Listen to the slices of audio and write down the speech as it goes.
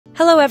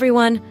Hello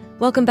everyone,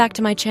 welcome back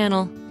to my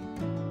channel.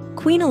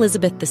 Queen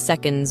Elizabeth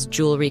II's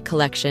jewelry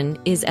collection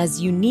is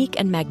as unique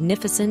and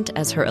magnificent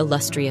as her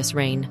illustrious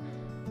reign.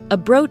 A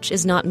brooch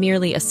is not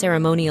merely a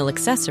ceremonial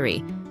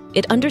accessory,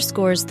 it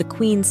underscores the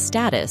Queen's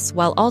status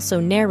while also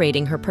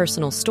narrating her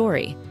personal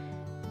story.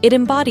 It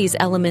embodies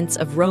elements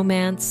of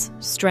romance,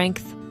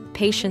 strength,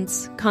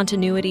 patience,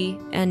 continuity,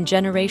 and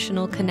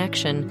generational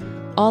connection,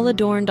 all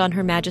adorned on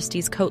Her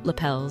Majesty's coat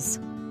lapels.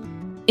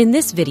 In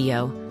this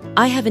video,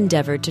 I have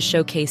endeavored to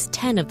showcase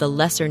 10 of the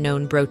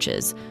lesser-known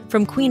brooches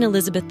from Queen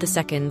Elizabeth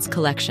II's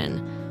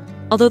collection.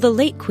 Although the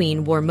late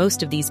Queen wore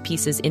most of these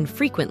pieces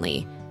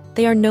infrequently,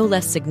 they are no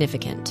less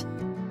significant.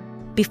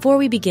 Before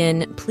we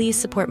begin, please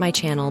support my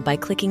channel by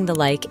clicking the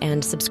like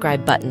and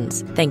subscribe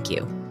buttons. Thank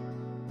you.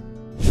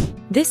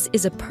 This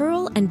is a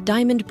pearl and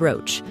diamond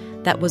brooch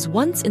that was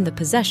once in the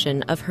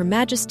possession of Her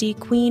Majesty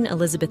Queen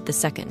Elizabeth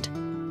II.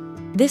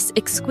 This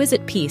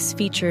exquisite piece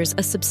features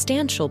a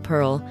substantial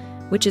pearl,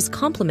 which is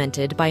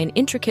complemented by an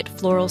intricate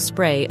floral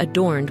spray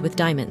adorned with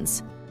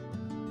diamonds.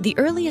 The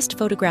earliest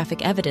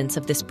photographic evidence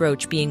of this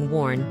brooch being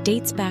worn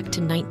dates back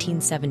to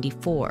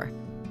 1974.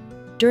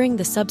 During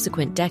the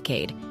subsequent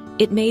decade,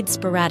 it made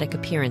sporadic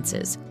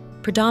appearances,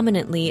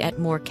 predominantly at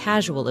more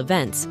casual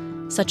events,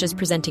 such as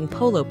presenting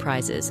polo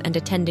prizes and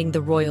attending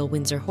the Royal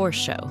Windsor Horse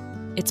Show.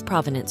 Its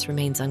provenance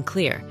remains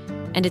unclear,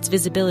 and its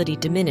visibility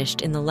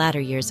diminished in the latter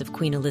years of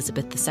Queen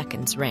Elizabeth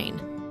II's reign.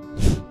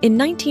 In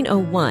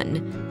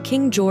 1901,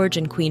 King George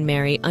and Queen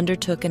Mary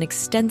undertook an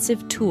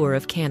extensive tour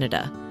of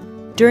Canada.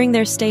 During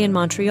their stay in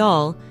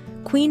Montreal,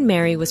 Queen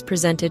Mary was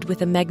presented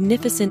with a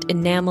magnificent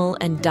enamel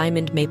and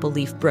diamond maple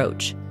leaf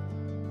brooch.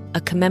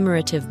 A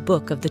commemorative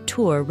book of the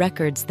tour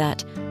records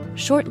that,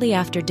 shortly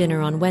after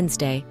dinner on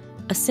Wednesday,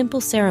 a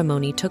simple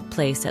ceremony took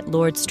place at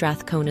Lord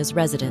Strathcona's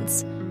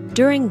residence,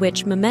 during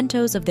which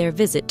mementos of their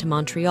visit to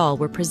Montreal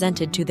were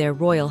presented to their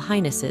Royal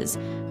Highnesses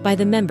by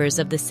the members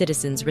of the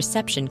Citizens'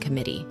 Reception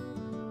Committee.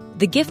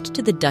 The gift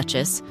to the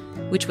Duchess,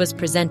 which was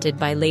presented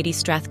by Lady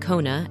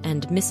Strathcona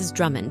and Mrs.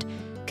 Drummond,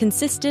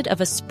 consisted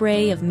of a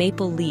spray of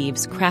maple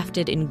leaves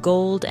crafted in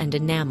gold and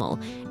enamel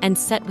and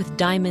set with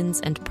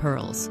diamonds and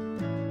pearls.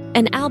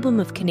 An album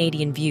of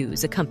Canadian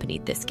views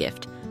accompanied this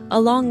gift,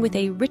 along with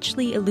a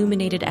richly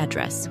illuminated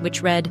address,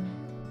 which read,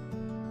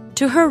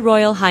 "To Her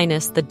Royal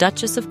Highness the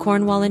Duchess of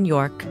Cornwall and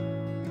York,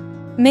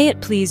 may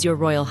it please your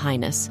Royal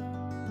Highness.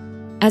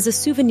 As a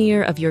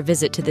souvenir of your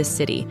visit to this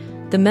city,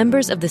 the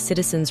members of the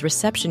Citizens'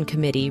 Reception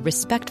Committee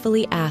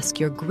respectfully ask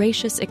your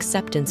gracious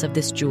acceptance of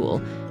this jewel,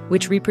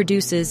 which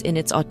reproduces in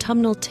its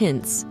autumnal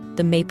tints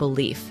the maple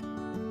leaf."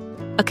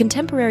 A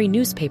contemporary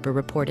newspaper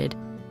reported,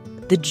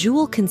 "The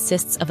jewel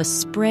consists of a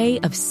spray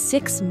of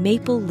 6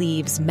 maple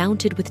leaves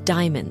mounted with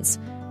diamonds.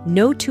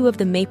 No two of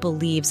the maple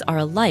leaves are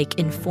alike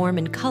in form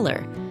and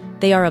color.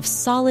 They are of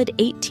solid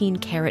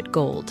 18-karat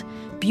gold,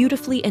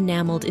 beautifully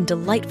enameled in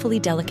delightfully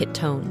delicate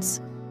tones."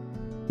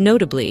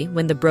 Notably,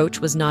 when the brooch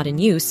was not in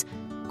use,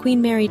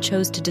 Queen Mary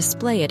chose to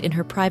display it in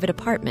her private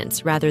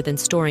apartments rather than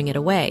storing it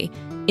away,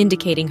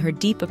 indicating her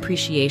deep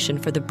appreciation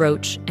for the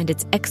brooch and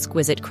its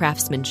exquisite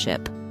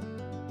craftsmanship.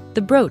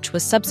 The brooch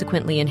was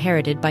subsequently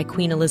inherited by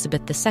Queen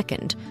Elizabeth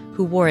II,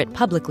 who wore it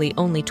publicly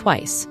only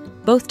twice,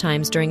 both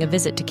times during a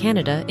visit to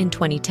Canada in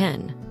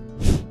 2010.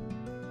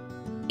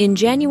 In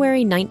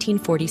January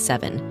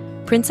 1947,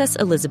 Princess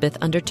Elizabeth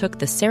undertook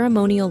the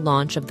ceremonial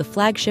launch of the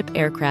flagship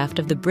aircraft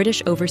of the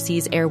British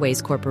Overseas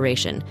Airways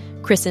Corporation,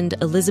 christened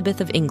Elizabeth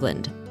of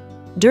England.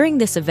 During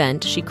this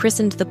event, she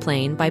christened the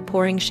plane by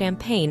pouring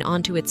champagne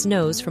onto its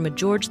nose from a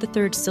George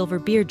III silver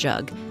beer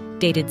jug,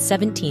 dated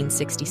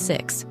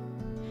 1766.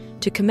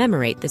 To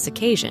commemorate this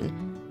occasion,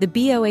 the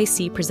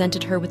BOAC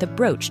presented her with a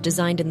brooch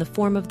designed in the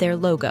form of their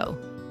logo.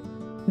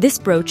 This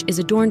brooch is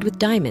adorned with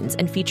diamonds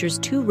and features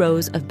 2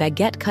 rows of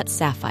baguette-cut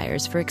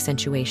sapphires for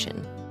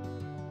accentuation.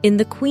 In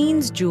The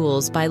Queen's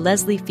Jewels by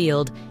Leslie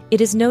Field,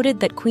 it is noted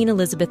that Queen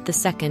Elizabeth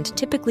II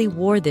typically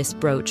wore this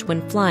brooch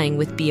when flying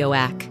with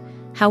BOAC.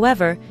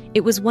 However,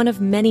 it was one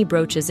of many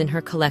brooches in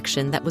her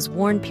collection that was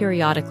worn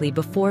periodically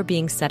before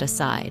being set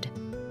aside.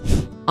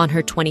 On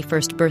her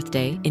 21st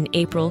birthday in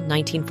April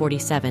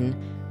 1947,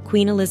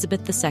 Queen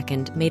Elizabeth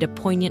II made a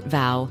poignant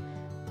vow,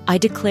 "I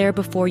declare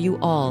before you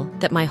all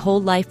that my whole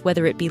life,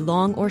 whether it be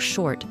long or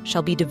short,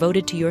 shall be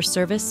devoted to your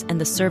service and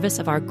the service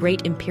of our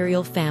great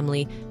imperial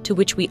family to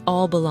which we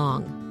all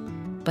belong.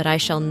 But I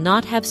shall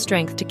not have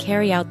strength to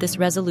carry out this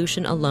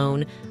resolution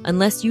alone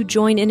unless you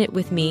join in it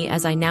with me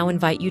as I now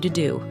invite you to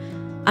do.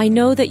 I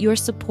know that your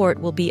support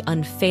will be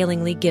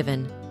unfailingly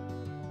given.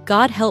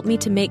 God help me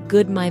to make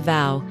good my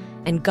vow,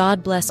 and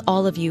God bless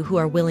all of you who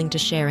are willing to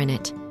share in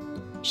it."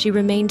 She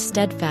remained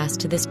steadfast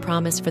to this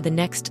promise for the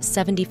next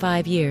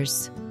 75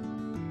 years.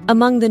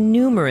 Among the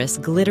numerous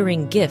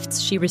glittering gifts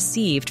she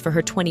received for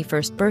her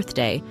 21st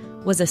birthday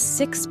was a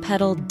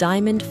 6-petal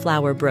diamond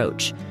flower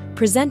brooch,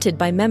 presented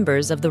by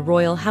members of the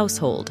royal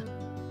household.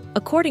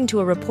 According to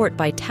a report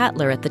by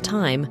Tatler at the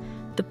time,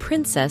 the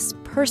princess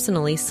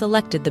personally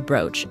selected the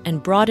brooch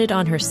and brought it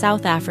on her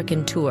South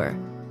African tour,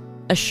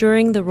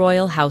 assuring the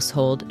royal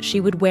household she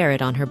would wear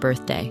it on her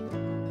birthday.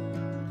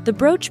 The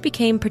brooch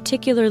became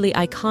particularly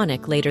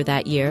iconic later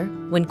that year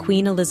when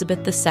Queen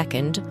Elizabeth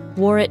II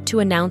wore it to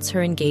announce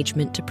her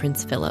engagement to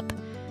Prince Philip.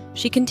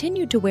 She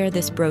continued to wear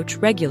this brooch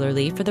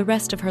regularly for the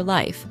rest of her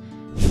life.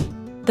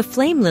 The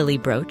Flame Lily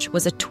brooch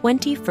was a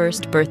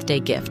 21st birthday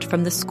gift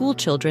from the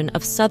schoolchildren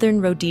of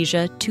Southern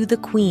Rhodesia to the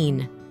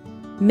Queen.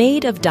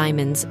 Made of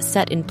diamonds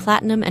set in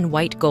platinum and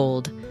white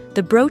gold,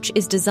 the brooch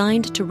is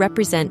designed to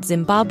represent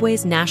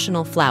Zimbabwe's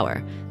national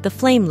flower, the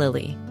flame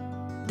lily.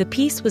 The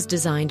piece was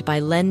designed by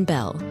Len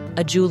Bell,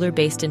 a jeweler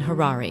based in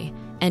Harare,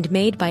 and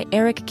made by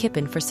Eric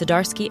Kippen for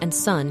Sidarsky and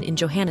Son in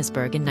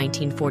Johannesburg in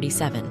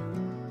 1947.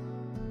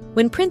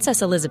 When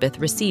Princess Elizabeth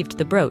received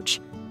the brooch,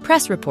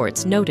 press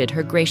reports noted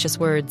her gracious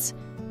words,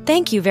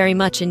 "Thank you very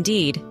much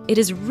indeed, it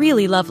is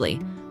really lovely,"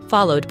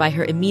 followed by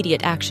her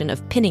immediate action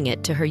of pinning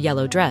it to her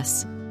yellow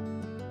dress.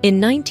 In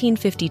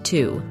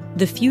 1952,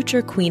 the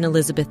future Queen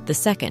Elizabeth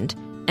II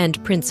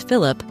and Prince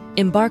Philip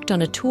embarked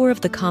on a tour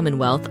of the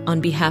Commonwealth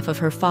on behalf of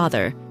her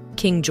father,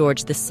 King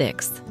George VI.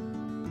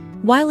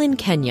 While in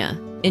Kenya,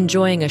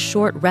 enjoying a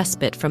short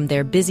respite from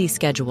their busy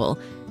schedule,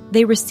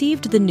 they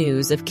received the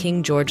news of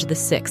King George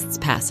VI's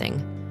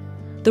passing.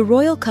 The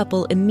royal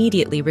couple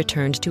immediately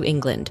returned to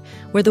England,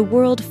 where the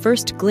world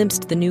first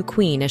glimpsed the new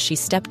queen as she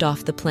stepped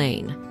off the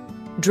plane.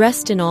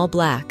 Dressed in all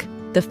black,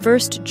 the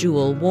first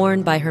jewel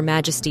worn by Her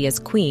Majesty as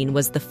Queen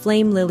was the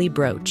Flame Lily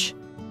brooch.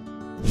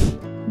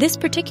 This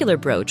particular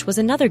brooch was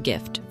another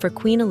gift for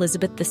Queen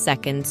Elizabeth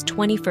II's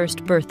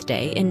 21st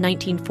birthday in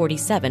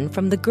 1947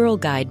 from the Girl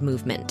Guide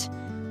movement.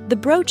 The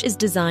brooch is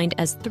designed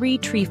as 3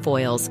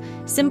 trefoils,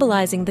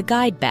 symbolizing the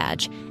Guide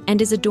badge,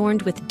 and is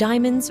adorned with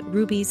diamonds,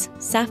 rubies,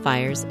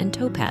 sapphires, and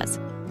topaz.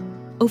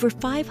 Over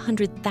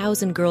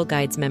 500,000 Girl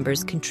Guides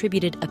members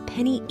contributed a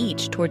penny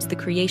each towards the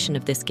creation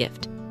of this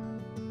gift.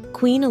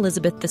 Queen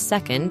Elizabeth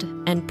II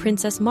and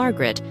Princess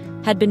Margaret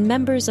had been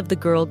members of the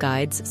Girl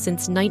Guides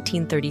since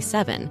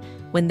 1937,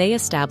 when they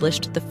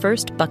established the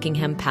first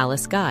Buckingham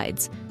Palace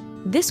Guides.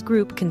 This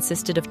group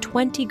consisted of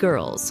 20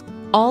 girls,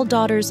 all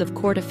daughters of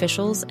court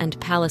officials and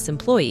palace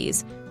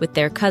employees, with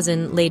their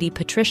cousin Lady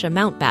Patricia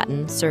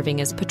Mountbatten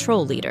serving as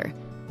patrol leader.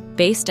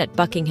 Based at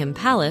Buckingham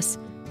Palace,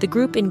 the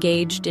group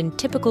engaged in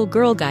typical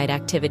Girl Guide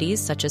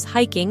activities such as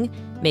hiking,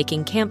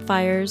 making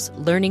campfires,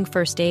 learning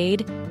first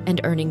aid,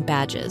 and earning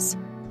badges.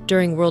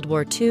 During World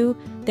War II,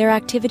 their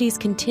activities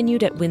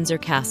continued at Windsor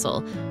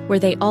Castle, where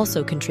they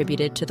also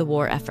contributed to the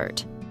war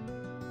effort.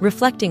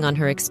 Reflecting on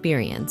her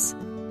experience,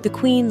 the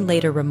Queen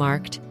later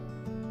remarked,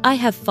 "I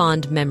have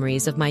fond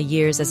memories of my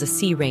years as a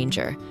sea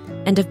ranger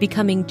and of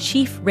becoming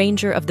Chief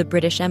Ranger of the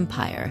British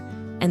Empire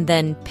and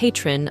then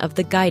patron of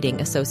the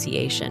Guiding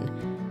Association.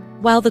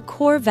 While the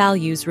core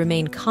values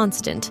remain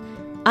constant,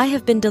 I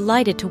have been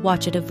delighted to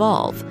watch it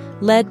evolve,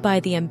 led by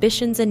the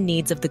ambitions and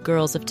needs of the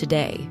girls of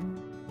today."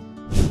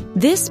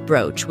 This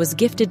brooch was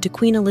gifted to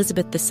Queen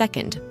Elizabeth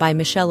II by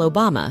Michelle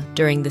Obama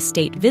during the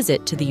state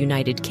visit to the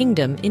United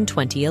Kingdom in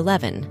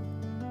 2011.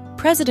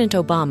 President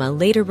Obama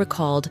later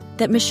recalled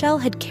that Michelle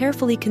had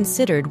carefully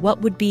considered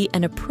what would be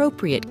an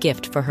appropriate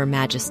gift for Her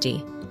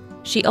Majesty.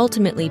 She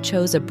ultimately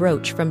chose a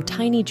brooch from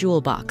Tiny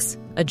Jewel Box,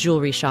 a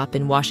jewelry shop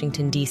in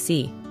Washington,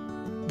 D.C.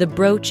 The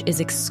brooch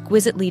is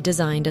exquisitely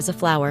designed as a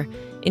flower,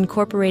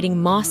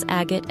 incorporating moss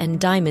agate and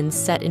diamonds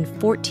set in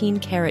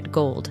 14-karat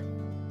gold.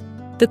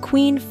 The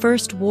Queen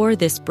first wore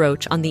this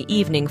brooch on the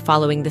evening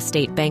following the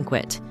state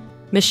banquet.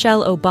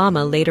 Michelle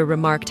Obama later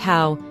remarked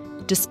how,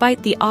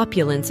 despite the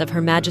opulence of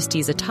Her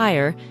Majesty's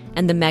attire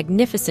and the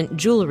magnificent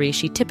jewelry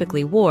she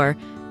typically wore,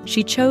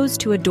 she chose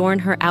to adorn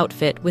her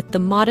outfit with the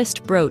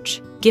modest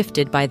brooch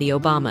gifted by the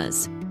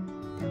Obamas.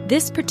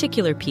 This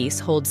particular piece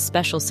holds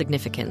special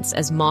significance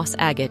as moss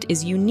agate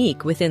is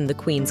unique within the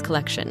Queen's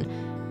collection.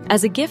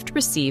 As a gift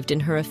received in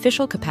her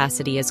official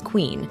capacity as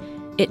Queen,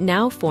 it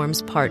now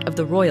forms part of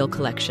the royal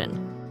collection.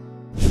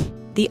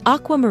 The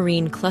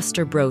aquamarine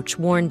cluster brooch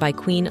worn by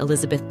Queen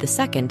Elizabeth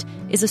II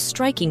is a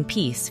striking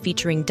piece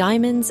featuring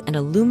diamonds and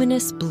a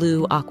luminous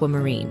blue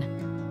aquamarine.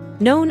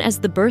 Known as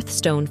the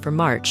birthstone for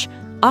March,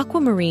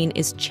 aquamarine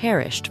is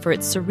cherished for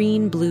its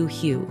serene blue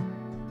hue.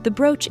 The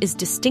brooch is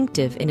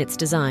distinctive in its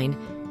design,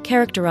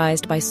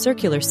 characterized by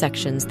circular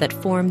sections that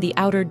form the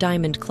outer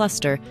diamond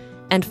cluster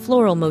and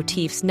floral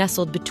motifs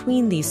nestled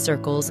between these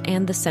circles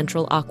and the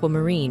central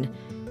aquamarine.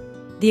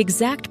 The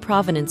exact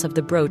provenance of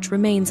the brooch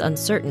remains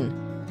uncertain.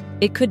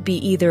 It could be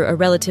either a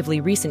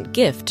relatively recent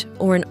gift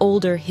or an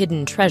older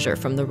hidden treasure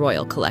from the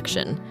royal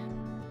collection.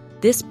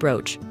 This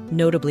brooch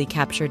notably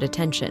captured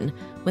attention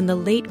when the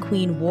late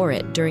Queen wore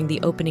it during the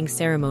opening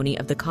ceremony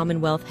of the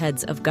Commonwealth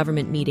Heads of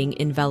Government meeting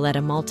in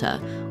Valletta, Malta,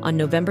 on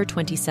November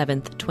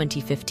 27,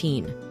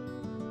 2015.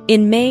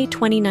 In May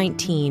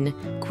 2019,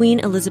 Queen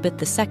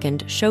Elizabeth II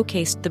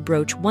showcased the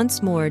brooch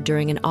once more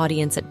during an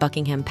audience at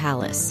Buckingham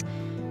Palace.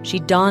 She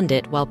donned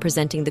it while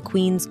presenting the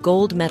Queen's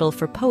Gold Medal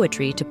for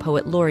Poetry to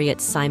Poet Laureate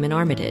Simon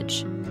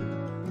Armitage.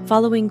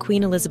 Following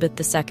Queen Elizabeth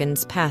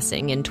II's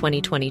passing in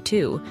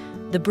 2022,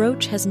 the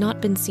brooch has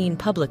not been seen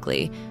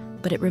publicly,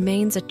 but it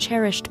remains a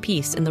cherished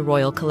piece in the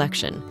royal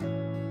collection.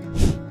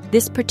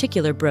 This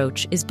particular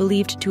brooch is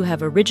believed to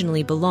have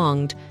originally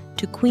belonged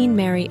to Queen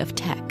Mary of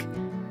Teck,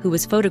 who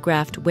was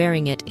photographed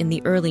wearing it in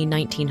the early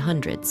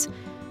 1900s.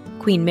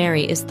 Queen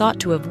Mary is thought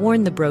to have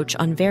worn the brooch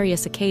on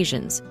various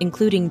occasions,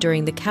 including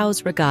during the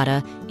Cowes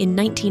Regatta in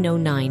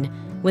 1909,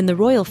 when the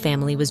royal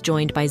family was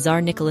joined by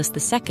Tsar Nicholas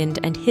II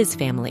and his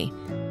family.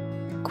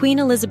 Queen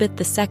Elizabeth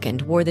II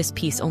wore this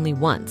piece only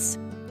once,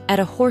 at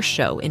a horse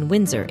show in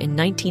Windsor in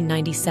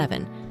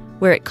 1997,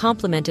 where it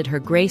complemented her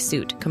gray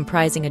suit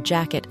comprising a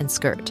jacket and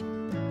skirt.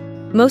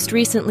 Most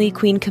recently,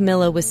 Queen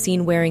Camilla was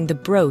seen wearing the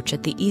brooch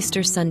at the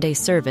Easter Sunday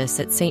service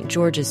at St.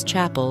 George's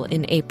Chapel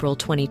in April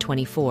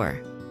 2024.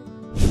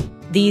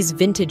 These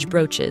vintage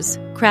brooches,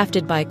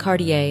 crafted by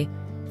Cartier,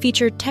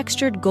 feature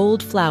textured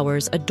gold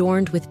flowers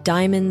adorned with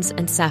diamonds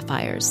and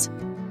sapphires.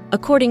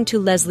 According to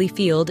Leslie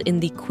Field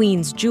in The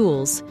Queen's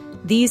Jewels,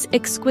 these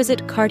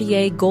exquisite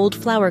Cartier gold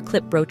flower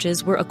clip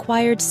brooches were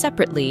acquired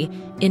separately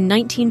in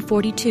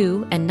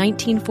 1942 and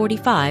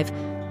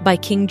 1945 by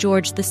King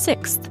George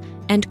VI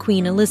and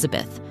Queen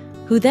Elizabeth,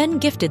 who then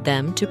gifted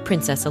them to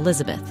Princess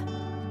Elizabeth.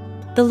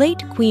 The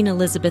late Queen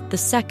Elizabeth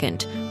II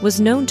was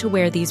known to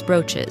wear these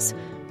brooches,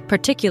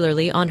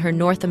 particularly on her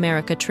North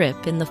America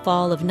trip in the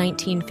fall of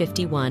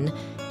 1951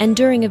 and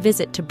during a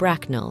visit to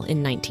Bracknell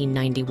in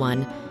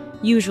 1991,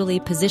 usually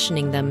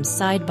positioning them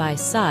side by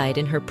side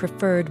in her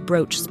preferred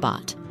brooch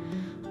spot.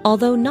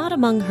 Although not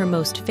among her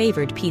most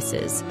favored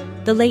pieces,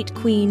 the late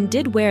Queen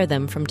did wear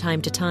them from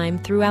time to time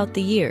throughout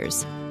the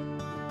years.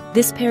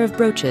 This pair of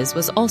brooches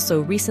was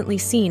also recently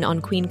seen on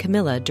Queen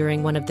Camilla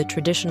during one of the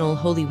traditional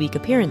Holy Week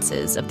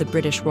appearances of the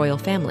British royal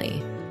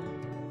family.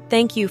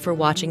 Thank you for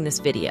watching this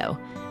video.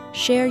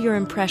 Share your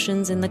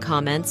impressions in the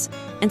comments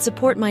and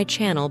support my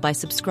channel by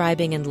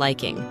subscribing and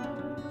liking.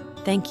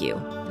 Thank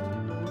you.